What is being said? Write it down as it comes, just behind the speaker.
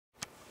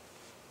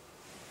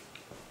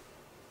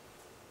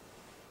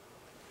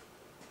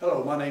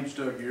Hello, my name is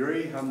Doug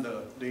Urey. I'm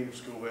the Dean of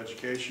School of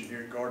Education here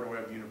at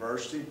Gardner-Webb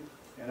University,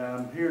 and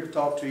I'm here to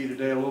talk to you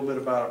today a little bit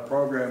about a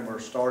program we're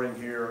starting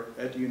here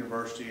at the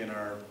university in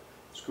our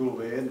School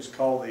of Ed. It's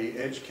called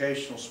the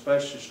Educational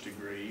Specialist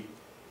Degree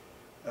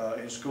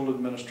in School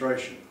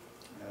Administration.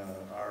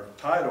 Our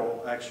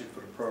title actually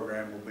for the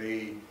program will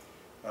be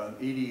an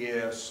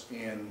EDS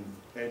in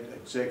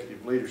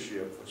Executive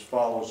Leadership, which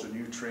follows a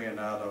new trend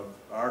out of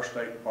our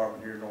State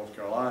Department here in North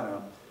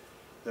Carolina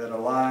that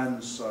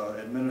aligns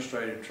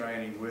administrative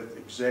training with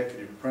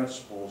executive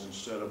principles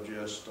instead of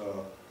just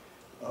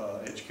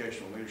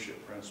educational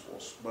leadership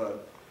principles.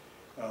 But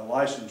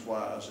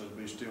license-wise, it'll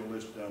be still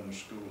listed under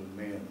School of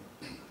Admin.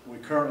 We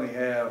currently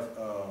have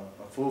a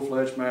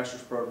full-fledged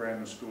master's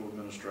program in school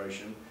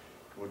administration,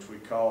 which we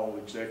call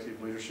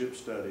Executive Leadership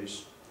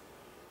Studies,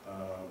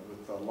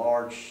 with a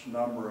large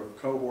number of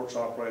cohorts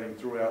operating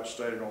throughout the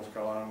state of North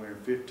Carolina. We're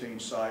in 15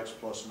 sites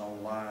plus an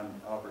online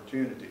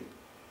opportunity.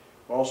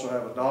 We also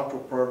have a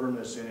doctoral program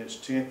that's in its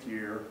 10th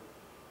year,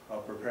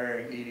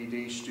 preparing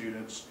EDD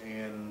students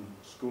in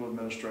school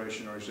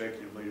administration or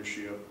executive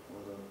leadership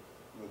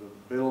with the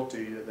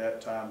ability at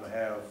that time to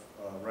have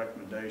a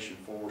recommendation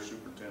for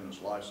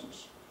superintendent's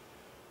license.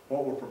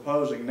 What we're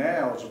proposing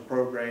now is a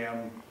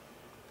program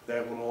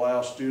that will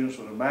allow students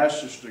with a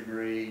master's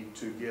degree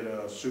to get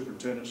a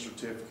superintendent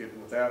certificate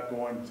without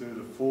going through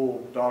the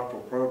full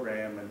doctoral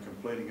program and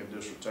completing a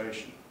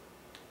dissertation.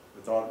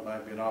 We thought it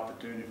might be an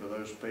opportunity for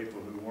those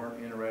people who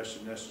weren't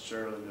interested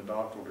necessarily in the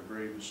doctoral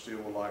degree but still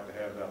would like to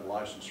have that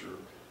licensure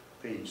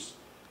piece.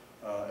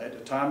 At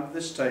the time of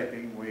this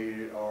taping,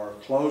 we are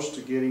close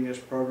to getting this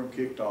program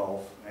kicked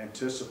off.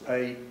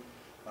 Anticipate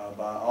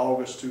by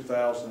August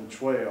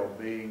 2012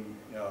 being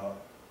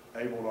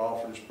able to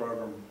offer this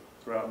program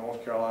throughout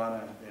North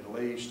Carolina at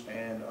least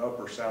and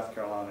upper South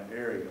Carolina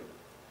area.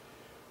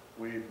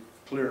 We've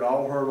cleared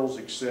all hurdles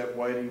except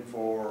waiting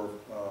for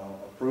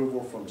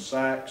approval from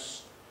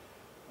SACS.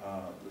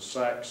 The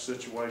SACS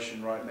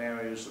situation right now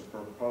is the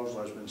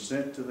proposal has been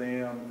sent to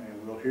them,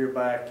 and we'll hear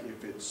back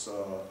if it's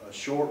a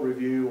short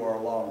review or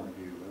a long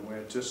review. And we're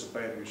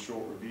anticipating a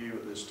short review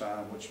at this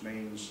time, which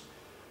means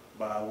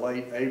by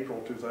late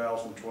April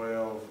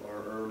 2012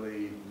 or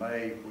early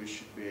May we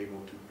should be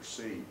able to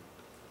proceed.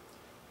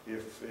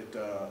 If it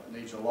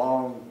needs a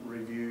long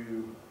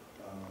review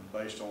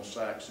based on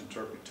SACS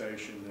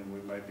interpretation, then we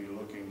may be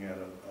looking at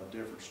a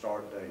different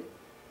start date.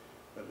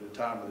 But at the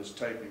time of this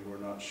taping, we're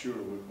not sure,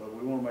 but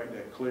we want to make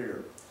that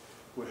clear.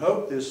 We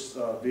hope this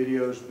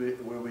videos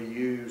will be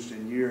used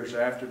in years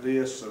after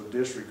this, so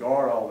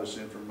disregard all this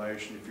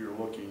information if you're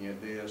looking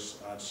at this,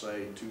 I'd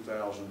say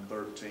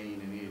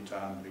 2013 and any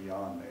time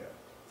beyond that.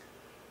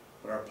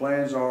 But our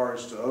plans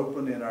is to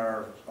open in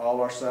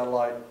all our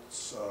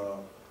satellites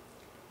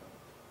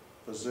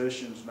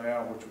positions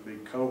now, which would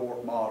be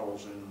cohort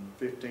models in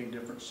 15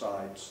 different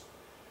sites.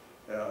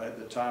 At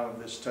the time of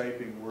this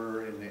taping,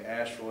 we're in the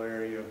Asheville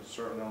area,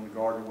 certainly on the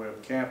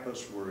Gardner-Webb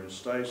campus. We're in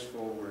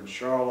Statesville, we're in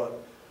Charlotte,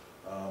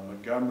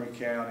 Montgomery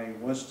County,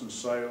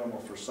 Winston-Salem or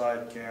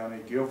Forsyth County,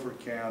 Guilford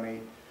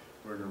County.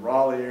 We're in the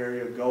Raleigh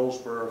area,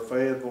 Goldsboro,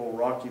 Fayetteville,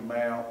 Rocky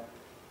Mount,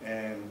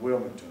 and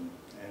Wilmington.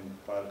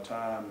 And by the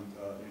time,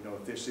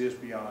 if this is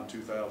beyond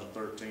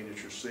 2013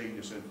 that you're seeing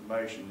this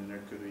information, then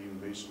there could even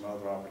be some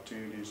other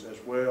opportunities as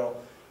well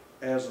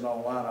as an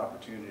online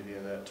opportunity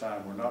at that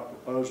time. We're not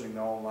proposing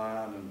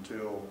online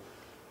until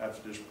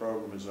after this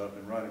program is up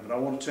and running. But I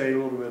want to tell you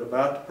a little bit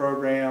about the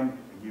program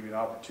and give you an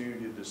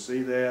opportunity to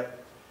see that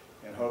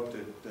and hope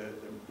that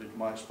it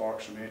might spark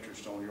some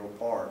interest on your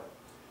part.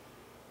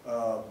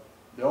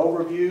 The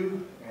overview,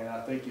 and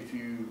I think if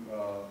you,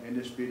 in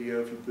this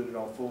video, if you put it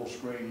on full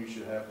screen, you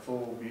should have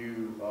full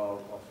view of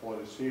what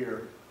is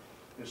here.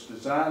 It's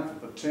designed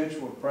for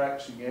potential and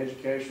practicing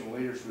educational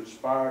leaders who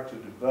aspire to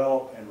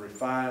develop and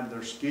refine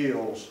their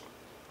skills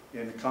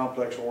in the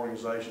complex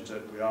organizations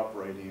that we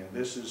operate in.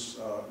 This is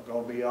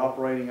going to be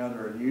operating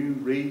under a new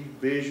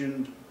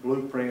revisioned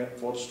blueprint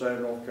for the state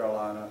of North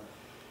Carolina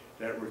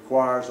that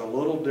requires a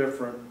little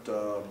different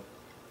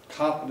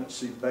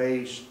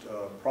competency-based,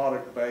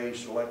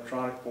 product-based,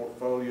 electronic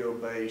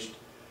portfolio-based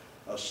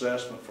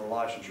assessment for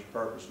licensure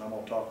purpose. And I'm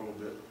going to talk a little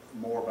bit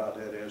more about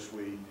that as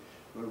we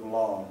move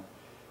along.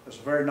 It's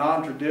a very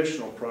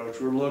non-traditional approach.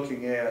 We're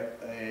looking at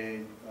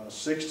a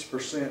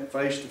 60%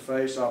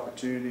 face-to-face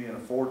opportunity and a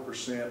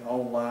 40%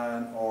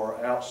 online or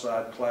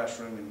outside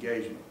classroom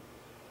engagement.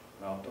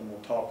 Now, I'm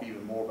going to talk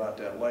even more about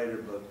that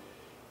later,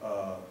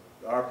 but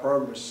our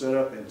program is set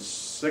up in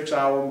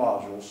 6-hour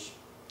modules,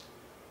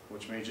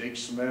 which means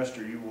each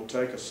semester you will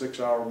take a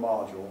 6-hour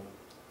module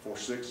for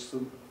six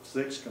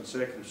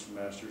consecutive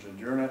semesters, and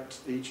during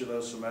each of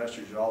those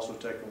semesters you also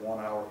take a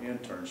 1-hour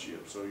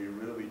internship. So you'll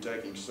really be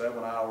taking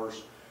 7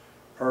 hours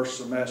per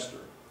semester.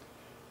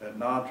 That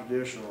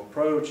non-traditional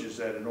approach is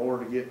that in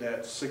order to get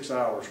that 6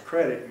 hours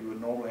credit, you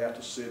would normally have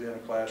to sit in a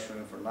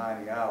classroom for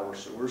 90 hours.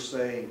 So we're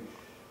saying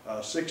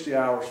 60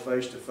 hours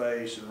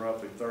face-to-face and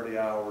roughly 30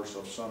 hours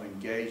of some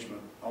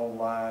engagement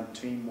online,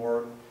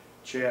 teamwork,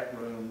 chat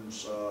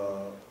rooms,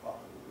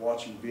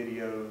 watching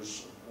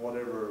videos,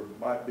 whatever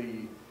might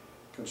be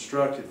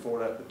constructed for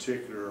that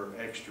particular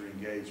extra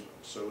engagement.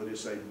 So it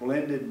is a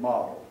blended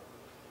model.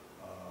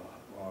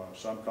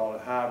 Some call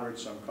it hybrid,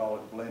 some call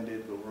it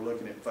blended, but we're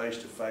looking at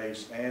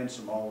face-to-face and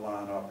some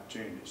online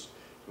opportunities.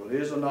 So it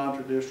is a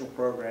non-traditional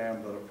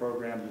program, but a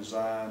program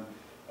designed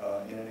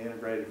in an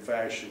integrated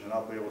fashion, and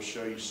I'll be able to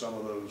show you some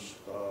of those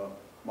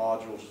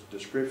modules,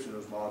 description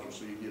of those modules,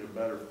 so you get a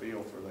better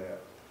feel for that.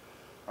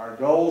 Our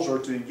goals are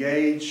to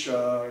engage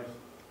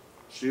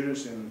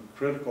students in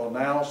critical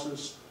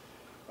analysis,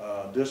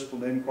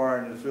 disciplined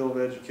inquiry in the field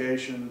of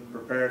education,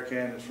 prepare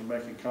candidates for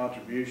making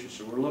contributions.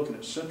 So we're looking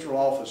at central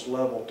office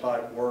level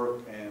type work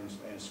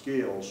and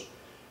skills.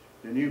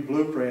 The new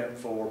blueprint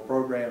for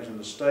programs in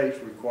the states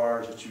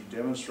requires that you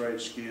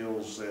demonstrate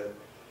skills that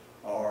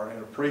are in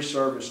a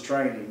pre-service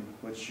training,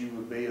 which you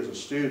would be as a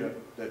student,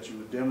 that you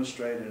would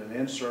demonstrate in an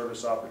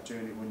in-service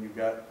opportunity when you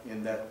got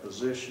in that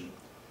position.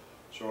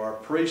 So our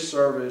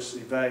pre-service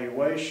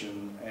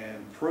evaluation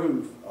and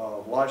proof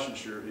of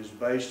licensure is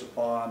based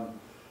upon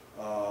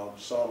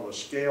sort of a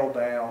scale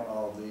down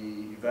of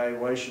the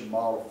evaluation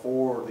model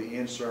for the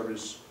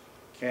in-service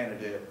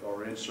candidate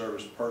or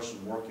in-service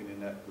person working in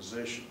that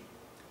position.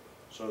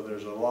 So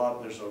there's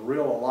a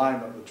real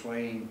alignment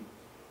between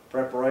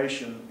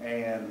preparation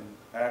and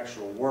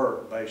actual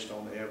work based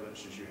on the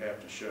evidences you have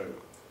to show.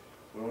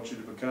 We want you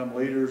to become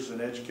leaders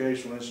in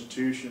educational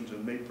institutions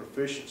and meet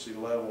proficiency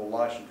level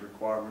license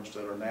requirements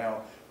that are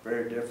now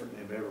very different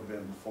than they've ever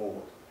been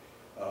before.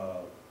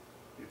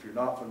 If you're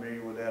not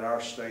familiar with that, our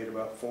state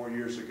about 4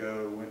 years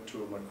ago went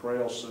to a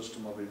McRail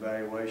system of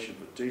evaluation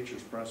for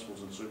teachers,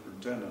 principals, and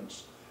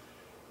superintendents.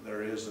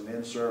 There is an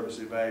in-service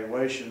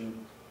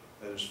evaluation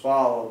that is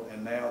followed,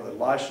 and now the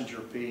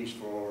licensure piece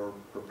for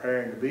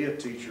preparing to be a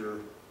teacher,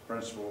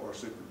 principal, or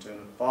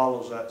superintendent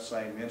follows that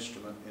same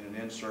instrument in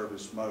an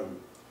in-service mode,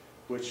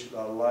 which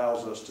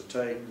allows us to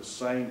take the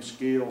same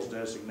skills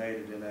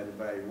designated in that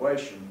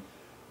evaluation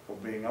for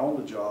being on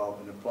the job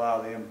and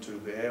apply them to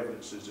the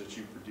evidences that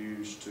you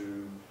produce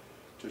to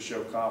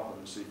show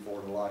competency for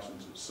the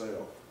license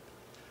itself.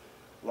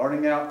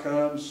 Learning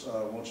outcomes,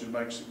 want you to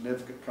make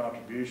significant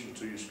contributions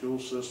to your school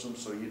system,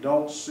 so you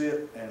don't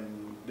sit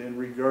and then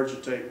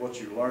regurgitate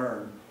what you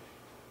learn.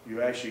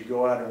 You actually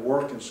go out and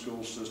work in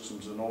school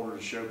systems in order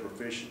to show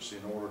proficiency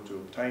in order to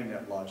obtain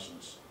that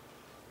license.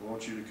 We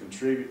want you to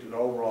contribute to the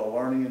overall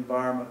learning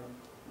environment,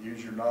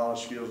 use your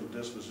knowledge, skills, and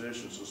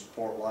dispositions to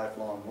support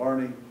lifelong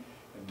learning,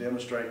 and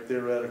demonstrate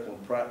theoretical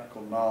and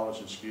practical knowledge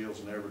and skills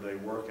in everyday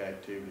work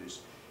activities.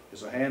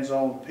 It's a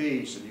hands-on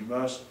piece, and you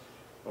must,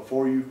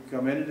 before you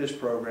come into this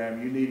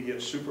program, you need to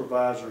get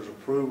supervisor's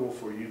approval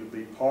for you to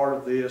be part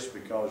of this,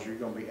 because you're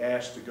going to be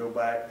asked to go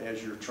back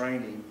as you're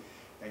training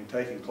and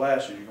taking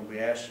classes. You're going to be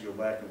asked to go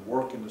back and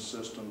work in the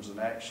systems and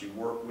actually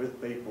work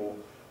with people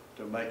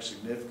to make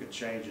significant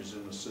changes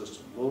in the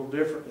system. A little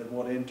different than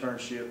what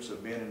internships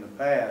have been in the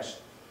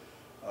past,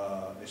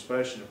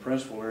 especially in the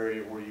principal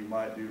area where you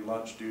might do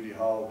lunch duty,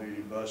 hall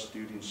duty, bus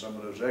duty, and some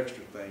of those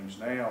extra things.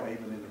 Now,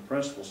 even in the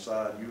principal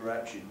side, you're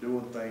actually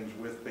doing things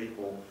with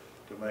people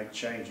to make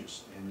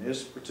changes. In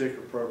this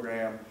particular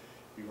program,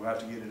 you're going to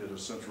have to get into the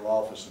central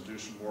office and do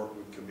some work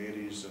with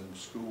committees and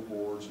school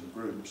boards and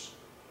groups.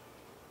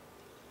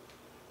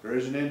 There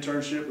is an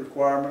internship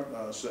requirement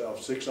of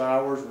 6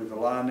 hours. We've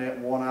aligned that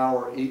 1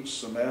 hour each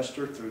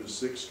semester through the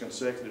 6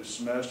 consecutive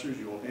semesters.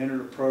 You will enter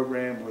the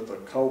program with a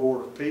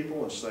cohort of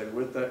people and stay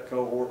with that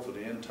cohort for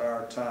the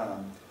entire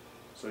time.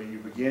 So you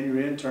begin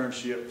your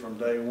internship from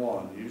day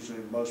one. Usually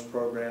most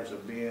programs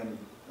have been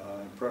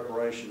in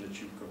preparation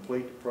that you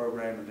complete the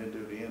program and then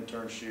do the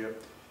internship.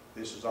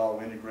 This is all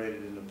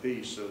integrated in the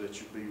piece so that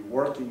you'll be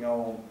working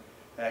on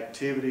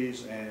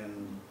activities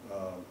and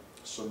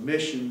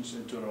submissions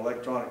into an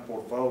electronic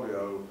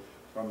portfolio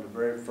from the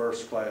very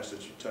first class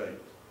that you take.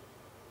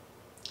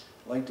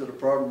 Link to the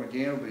program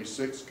again will be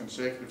 6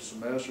 consecutive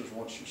semesters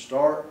once you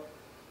start.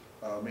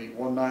 Meet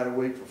 1 night a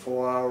week for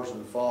 4 hours in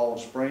the fall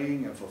and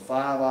spring, and for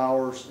 5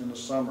 hours in the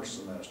summer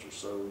semester.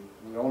 So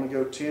we only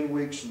go 10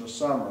 weeks in the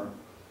summer,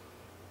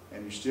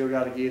 and you still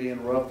got to get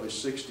in roughly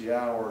 60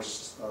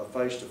 hours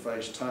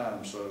face-to-face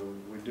time. So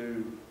we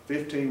do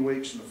 15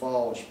 weeks in the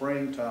fall and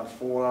spring times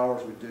 4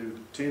 hours. We do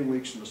 10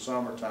 weeks in the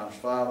summer times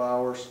 5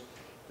 hours.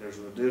 There's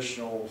an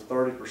additional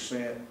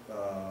 30%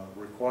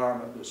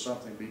 requirement that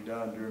something be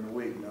done during the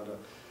week. Now, the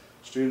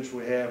students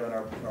we have in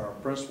our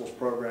principals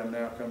program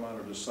now come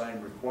under the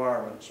same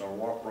requirements, are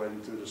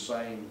operating through the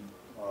same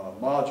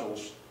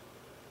modules.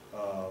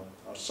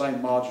 Same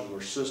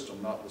modular system,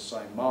 not the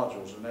same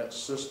modules. And that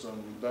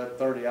system, that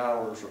 30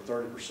 hours or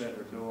 30%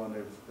 they're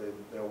doing,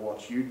 they'll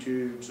watch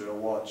YouTubes, they'll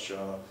watch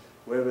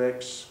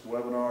WebEx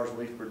webinars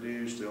we've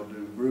produced, they'll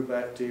do group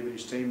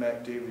activities, team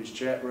activities,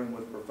 chat room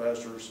with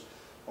professors,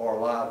 or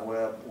live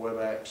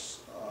WebEx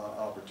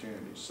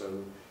opportunities.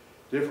 So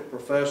different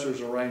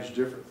professors arrange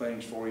different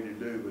things for you to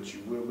do, but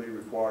you will be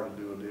required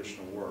to do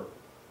additional work.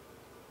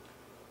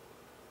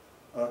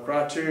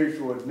 Criteria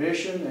for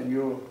admission, and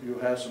you'll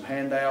have some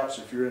handouts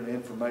if you're in the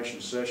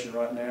information session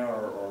right now,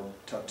 or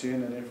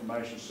attend an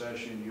information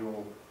session.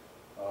 You'll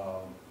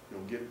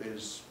get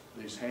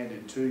these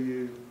handed to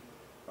you.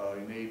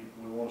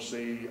 We want to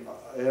see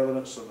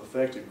evidence of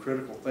effective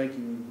critical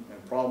thinking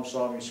and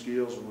problem-solving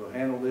skills, and we'll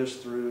handle this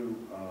through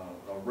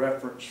a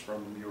reference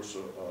from your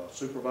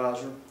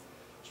supervisor.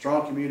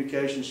 Strong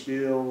communication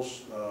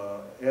skills,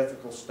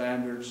 ethical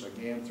standards,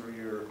 again through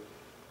your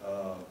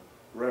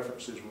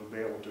references we'll be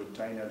able to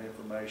obtain that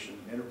information.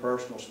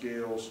 Interpersonal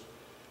skills.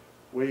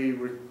 We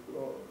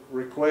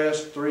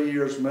request 3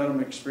 years minimum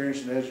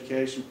experience in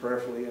education,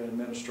 preferably in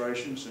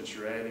administration, since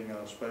you're adding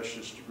a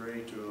specialist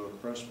degree to a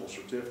principal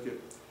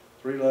certificate.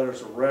 3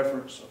 letters of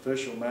reference,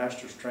 official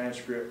master's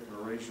transcript from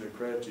a regionally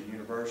accredited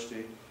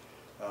university,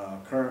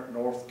 current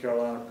North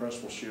Carolina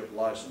principalship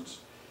license.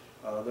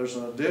 There's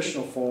an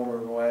additional form we're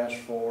going to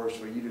ask for is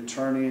for you to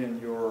turn in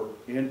your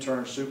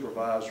intern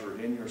supervisor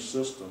in your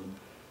system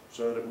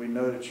so that we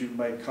know that you've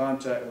made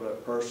contact with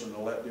that person to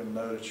let them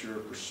know that you're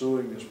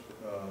pursuing this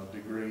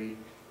degree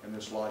and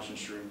this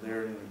licensure, and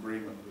they're in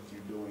agreement with you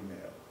doing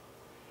that.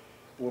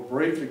 We'll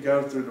briefly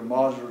go through the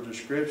modular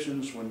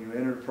descriptions when you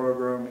enter the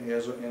program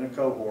in a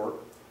cohort.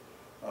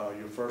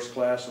 Your first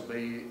class will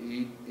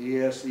be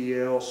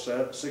ESEL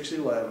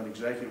 611,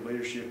 Executive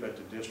Leadership at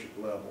the District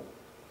Level,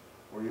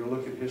 where you'll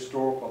look at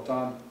historical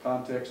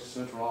context,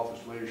 central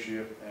office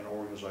leadership, and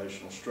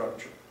organizational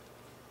structure.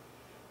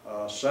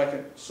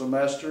 Second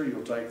semester,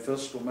 you'll take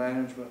Fiscal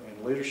Management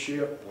and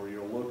Leadership, where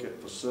you'll look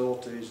at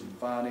facilities and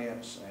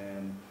finance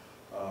and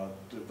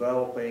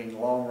developing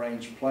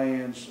long-range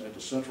plans at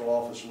the central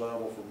office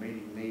level for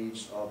meeting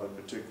needs of a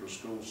particular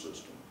school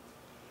system.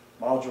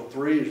 Module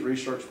 3 is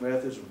Research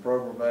Methods and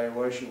Program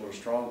Evaluation with a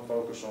strong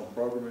focus on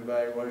program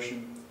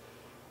evaluation.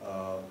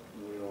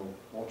 We'll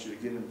want you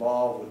to get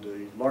involved with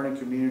the learning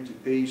community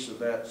piece of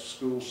that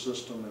school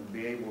system and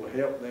be able to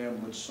help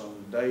them with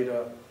some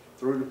data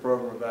through the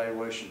program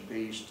evaluation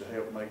piece to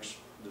help make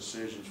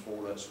decisions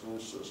for that school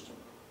system.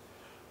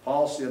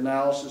 Policy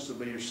Analysis will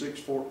be your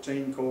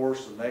 614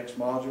 course, the next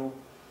module,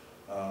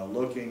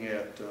 looking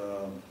at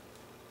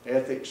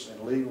ethics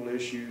and legal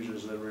issues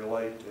as they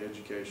relate to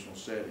educational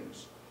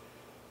settings.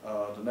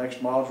 The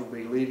next module will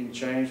be Leading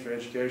Change for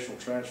Educational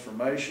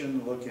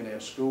Transformation, looking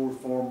at school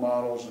reform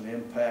models and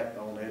impact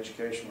on the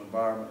educational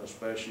environment,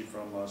 especially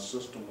from a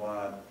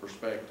system-wide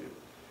perspective.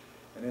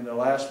 And then the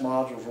last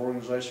module is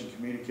Organization,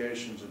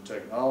 Communications, and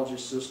Technology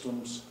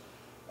Systems,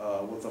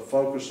 with a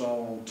focus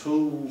on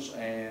tools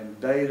and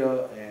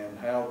data and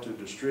how to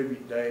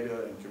distribute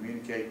data and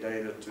communicate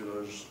data to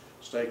those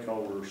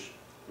stakeholders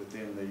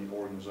within the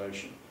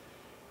organization.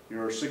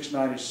 Your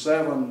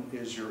 697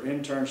 is your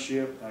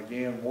internship,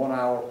 again 1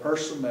 hour per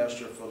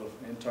semester for the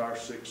entire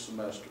 6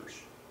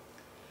 semesters.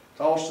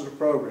 Cost of the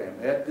program.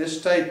 At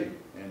this taping,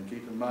 and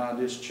keep in mind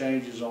this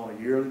changes on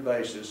a yearly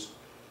basis,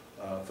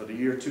 for the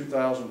year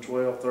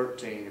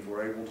 2012-13, if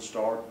we're able to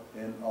start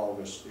in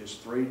August, is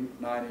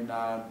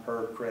 $3.99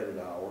 per credit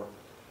hour.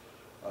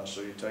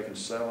 So you're taking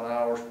 7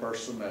 hours per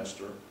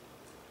semester.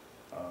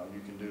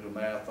 You can do the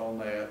math on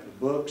that. The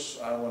books,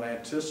 I would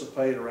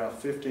anticipate around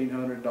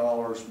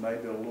 $1,500,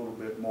 maybe a little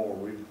bit more.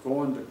 We're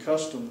going to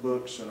custom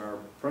books in our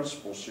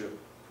principalship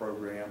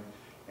program.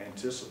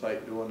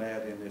 Anticipate doing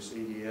that in this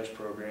EDS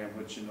program,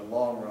 which in the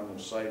long run will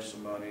save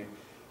some money,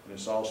 and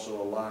it's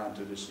also aligned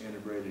to this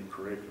integrated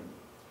curriculum.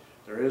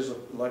 There is an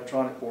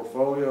electronic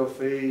portfolio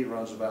fee,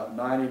 runs about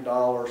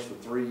 $90 for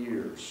 3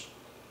 years.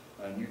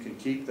 And you can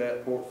keep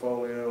that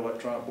portfolio,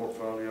 electronic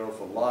portfolio,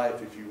 for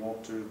life if you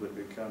want to, but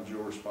it becomes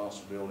your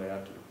responsibility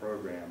after the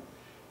program.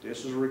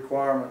 This is a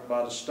requirement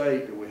by the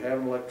state that we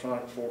have an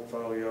electronic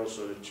portfolio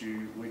so that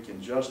we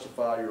can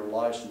justify your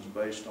license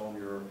based on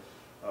your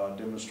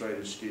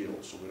demonstrated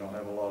skills. So we don't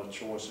have a lot of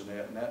choice in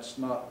that, and that's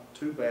not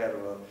too bad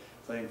of a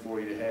thing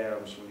for you to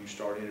have when you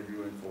start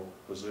interviewing for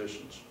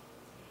positions.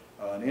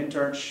 An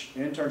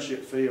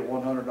internship fee of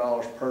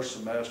 $100 per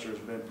semester has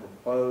been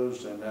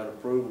proposed, and that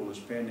approval is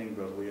pending,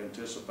 but we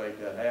anticipate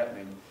that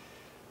happening.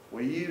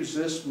 We use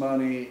this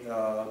money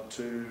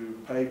to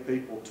pay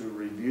people to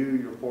review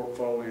your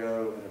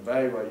portfolio and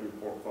evaluate your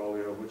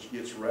portfolio, which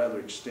gets rather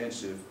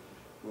extensive.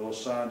 We'll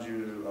assign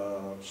you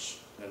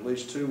at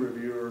least 2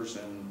 reviewers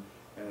and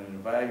an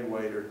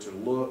evaluator to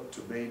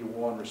be the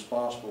one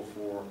responsible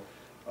for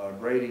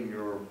grading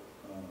your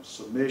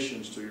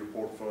submissions to your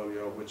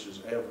portfolio, which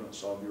is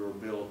evidence of your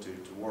ability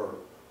to work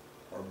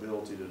or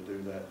ability to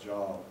do that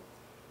job.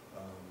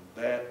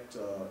 That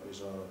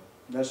is a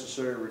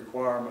necessary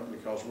requirement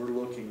because we're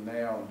looking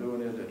now and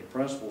doing it at the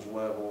principal's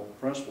level,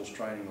 principal's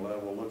training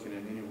level, looking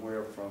at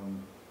anywhere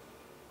from,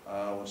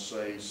 I would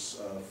say,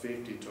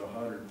 50 to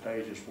 100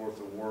 pages worth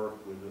of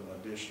work with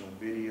additional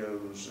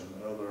videos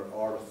and other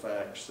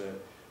artifacts that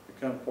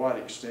become quite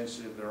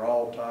extensive. They're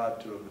all tied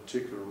to a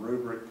particular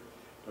rubric.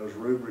 Those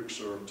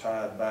rubrics are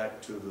tied back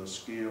to the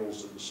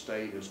skills that the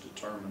state has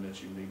determined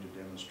that you need to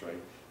demonstrate.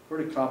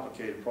 Pretty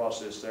complicated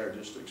process there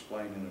just to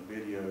explain in a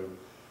video,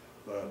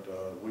 but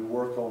we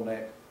work on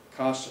that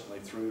constantly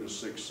through the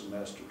 6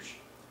 semesters.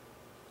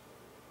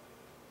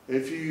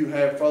 If you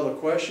have further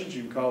questions,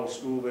 you can call the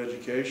School of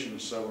Education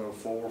at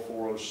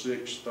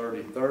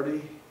 704-406-3030.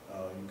 You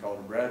can call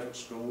the Graduate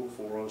School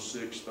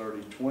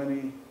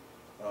 406-3020.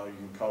 You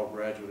can call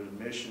graduate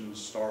admissions,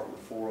 start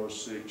with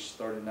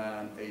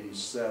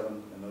 406-3987,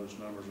 and those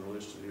numbers are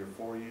listed here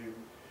for you.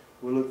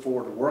 We look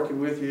forward to working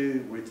with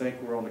you. We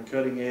think we're on the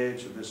cutting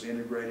edge of this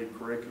integrated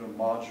curriculum,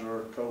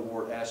 modular,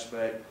 cohort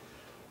aspect,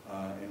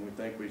 and we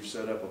think we've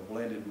set up a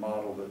blended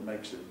model that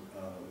makes it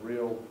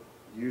real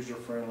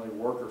user-friendly,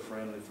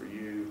 worker-friendly for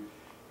you,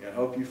 and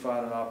hope you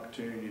find an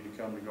opportunity to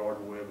come to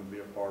Gardner-Webb and be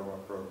a part of our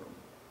program.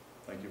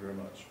 Thank you very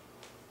much.